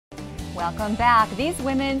Welcome back. These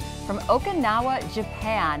women from Okinawa,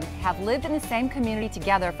 Japan have lived in the same community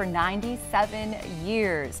together for 97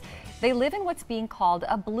 years. They live in what's being called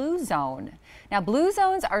a blue zone. Now, blue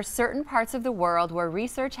zones are certain parts of the world where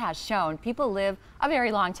research has shown people live a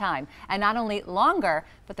very long time, and not only longer,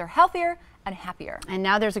 but they're healthier and happier. And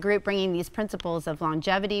now there's a group bringing these principles of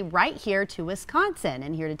longevity right here to Wisconsin.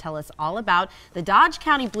 And here to tell us all about the Dodge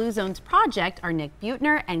County Blue Zones Project are Nick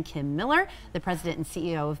Buettner and Kim Miller, the president and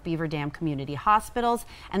CEO of Beaver Dam Community Hospitals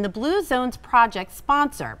and the Blue Zones Project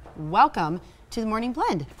sponsor. Welcome to the Morning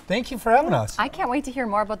Blend. Thank you for having us. I can't wait to hear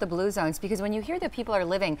more about the blue zones, because when you hear that people are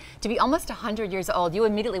living to be almost 100 years old, you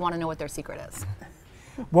immediately want to know what their secret is.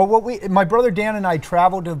 Well, my brother Dan and I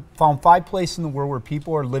traveled to found 5 places in the world where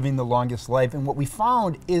people are living the longest life, and what we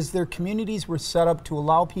found is their communities were set up to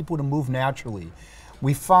allow people to move naturally.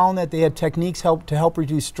 We found that they had techniques to help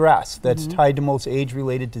reduce stress that's tied to most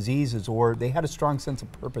age-related diseases, or they had a strong sense of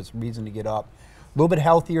purpose, reason to get up. A little bit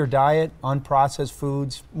healthier diet, unprocessed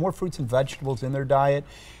foods, more fruits and vegetables in their diet.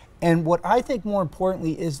 And what I think more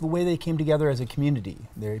importantly is the way they came together as a community.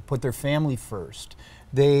 They put their family first.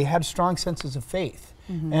 They had strong senses of faith.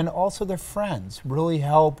 And also their friends really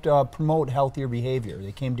helped promote healthier behavior.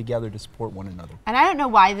 They came together to support one another. And I don't know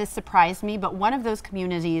why this surprised me, but one of those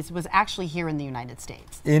communities was actually here in the United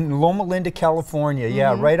States. In Loma Linda, California,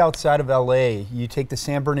 yeah, right outside of LA. You take the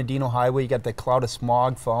San Bernardino Highway, you got that cloud of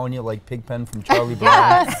smog following you like Pigpen from Charlie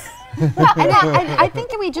Brown. Yes. Well, and I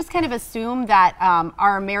think that we just kind of assume that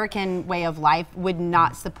our American way of life would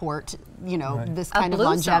not support, you know, this kind of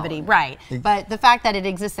longevity. Zone. Right. But the fact that it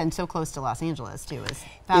exists and so close to Los Angeles, too, is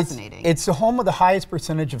fascinating. It's the home of the highest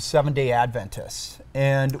percentage of Seventh-day Adventists.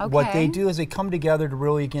 And what they do is they come together to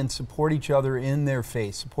really, again, support each other in their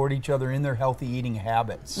faith, support each other in their healthy eating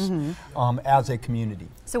habits as a community.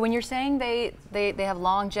 So when you're saying they have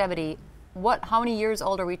longevity, how many years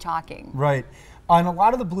old are we talking? Right. In a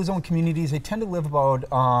lot of the Blue Zone communities, they tend to live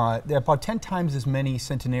about 10 times as many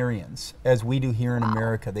centenarians as we do here in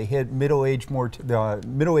America. They hit middle-age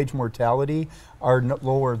mortality are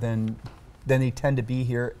lower than they tend to be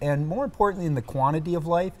here. And more importantly than the quantity of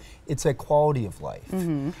life, it's a quality of life.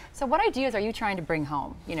 So what ideas are you trying to bring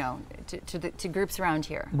home, you know, to groups around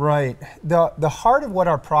here? Right. The heart of what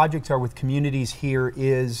our projects are with communities here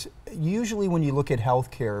is usually when you look at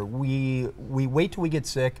healthcare, we wait till we get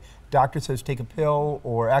sick. Doctor says take a pill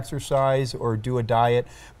or exercise or do a diet.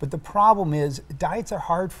 But the problem is diets are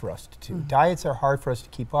hard for us to do. Diets are hard for us to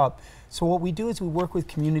keep up. So what we do is we work with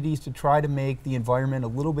communities to try to make the environment a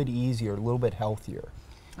little bit easier, a little bit healthier.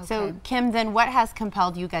 So Kim, then what has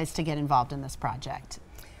compelled you guys to get involved in this project?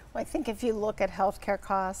 Well, I think if you look at healthcare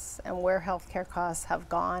costs and where healthcare costs have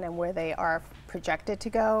gone and where they are projected to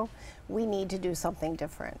go, we need to do something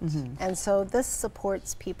different. And so this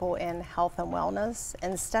supports people in health and wellness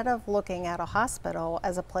instead of looking at a hospital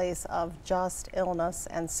as a place of just illness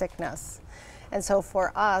and sickness. And so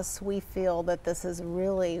for us, we feel that this is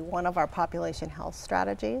really one of our population health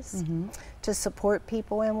strategies to support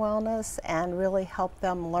people in wellness and really help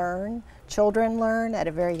them learn. Children learn at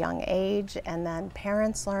a very young age, and then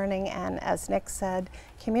parents learning, and as Nick said,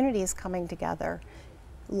 communities coming together,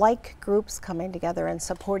 like groups coming together and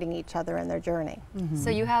supporting each other in their journey. So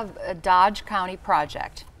you have a Dodge County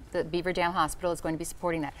project. The Beaver Dam Hospital is going to be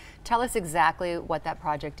supporting that. Tell us exactly what that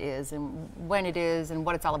project is and when it is and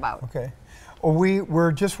what it's all about. Okay. Well,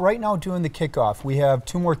 we're just right now doing the kickoff. We have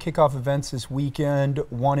 2 more kickoff events this weekend,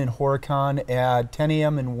 one in Horicon at 10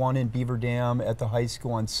 a.m. and one in Beaver Dam at the high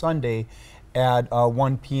school on Sunday at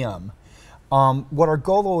 1 p.m. What our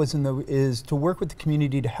goal is to work with the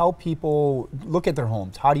community to help people look at their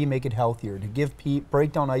homes. How do you make it healthier? To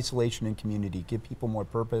break down isolation in community, give people more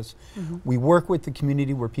purpose. We work with the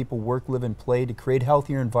community where people work, live, and play to create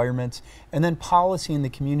healthier environments, and then policy in the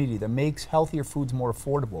community that makes healthier foods more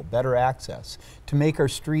affordable, better access, to make our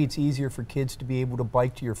streets easier for kids to be able to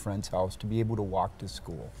bike to your friend's house, to be able to walk to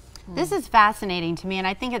school. This is fascinating to me, and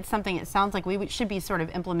I think it's something it sounds like we should be sort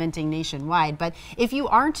of implementing nationwide. But if you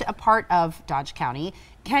aren't a part of Dodge County,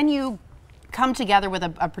 can you come together with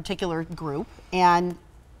a particular group and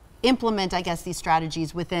implement, I guess, these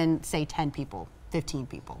strategies within, say, 10 people, 15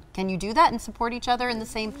 people? Can you do that and support each other in the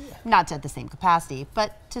same, not at the same capacity,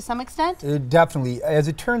 but to some extent? Definitely. As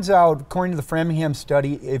it turns out, according to the Framingham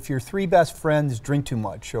study, if your 3 best friends drink too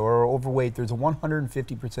much or are overweight, there's a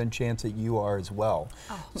 150% chance that you are as well.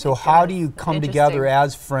 So how do you come together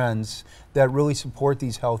as friends that really support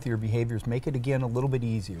these healthier behaviors, make it, again, a little bit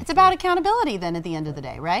easier? It's about accountability then at the end of the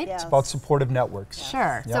day, right? Yes. It's about supportive networks.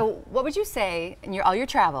 Sure. So what would you say in all your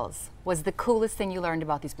travels was the coolest thing you learned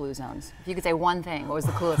about these blue zones? If you could say one thing, what was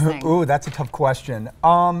the coolest thing? Ooh, that's a tough question.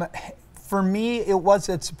 For me, it was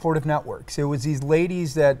at supportive networks. It was these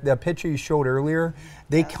ladies that the picture you showed earlier.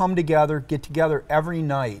 They come together, get together every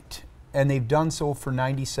night, and they've done so for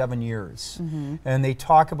 97 years. And they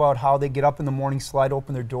talk about how they get up in the morning, slide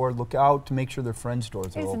open their door, look out to make sure their friends'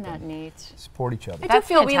 doors are open. Isn't that neat? Support each other. I do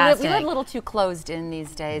feel we live fantastic. a little too closed in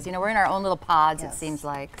these days. You know, we're in our own little pods, it seems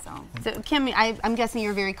like. So Kim, I'm guessing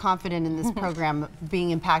you're very confident in this program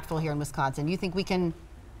being impactful here in Wisconsin. You think we can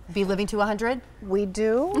be living to 100? We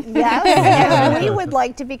do, yes. And we would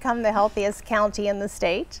like to become the healthiest county in the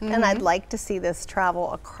state, and I'd like to see this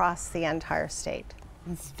travel across the entire state.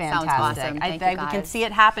 It's Sounds fantastic. awesome. Thank I you, we can guys. see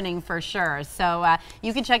it happening for sure. So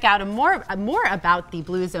you can check out more about the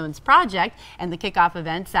Blue Zones project and the kickoff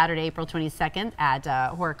event Saturday, April 22nd at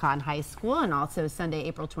Horicon High School, and also Sunday,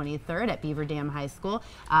 April 23rd at Beaver Dam High School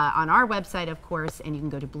on our website, of course, and you can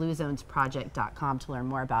go to bluezonesproject.com to learn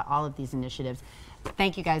more about all of these initiatives.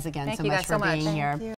 Thank you guys again Thank so you much guys for so much. being here. Thank you.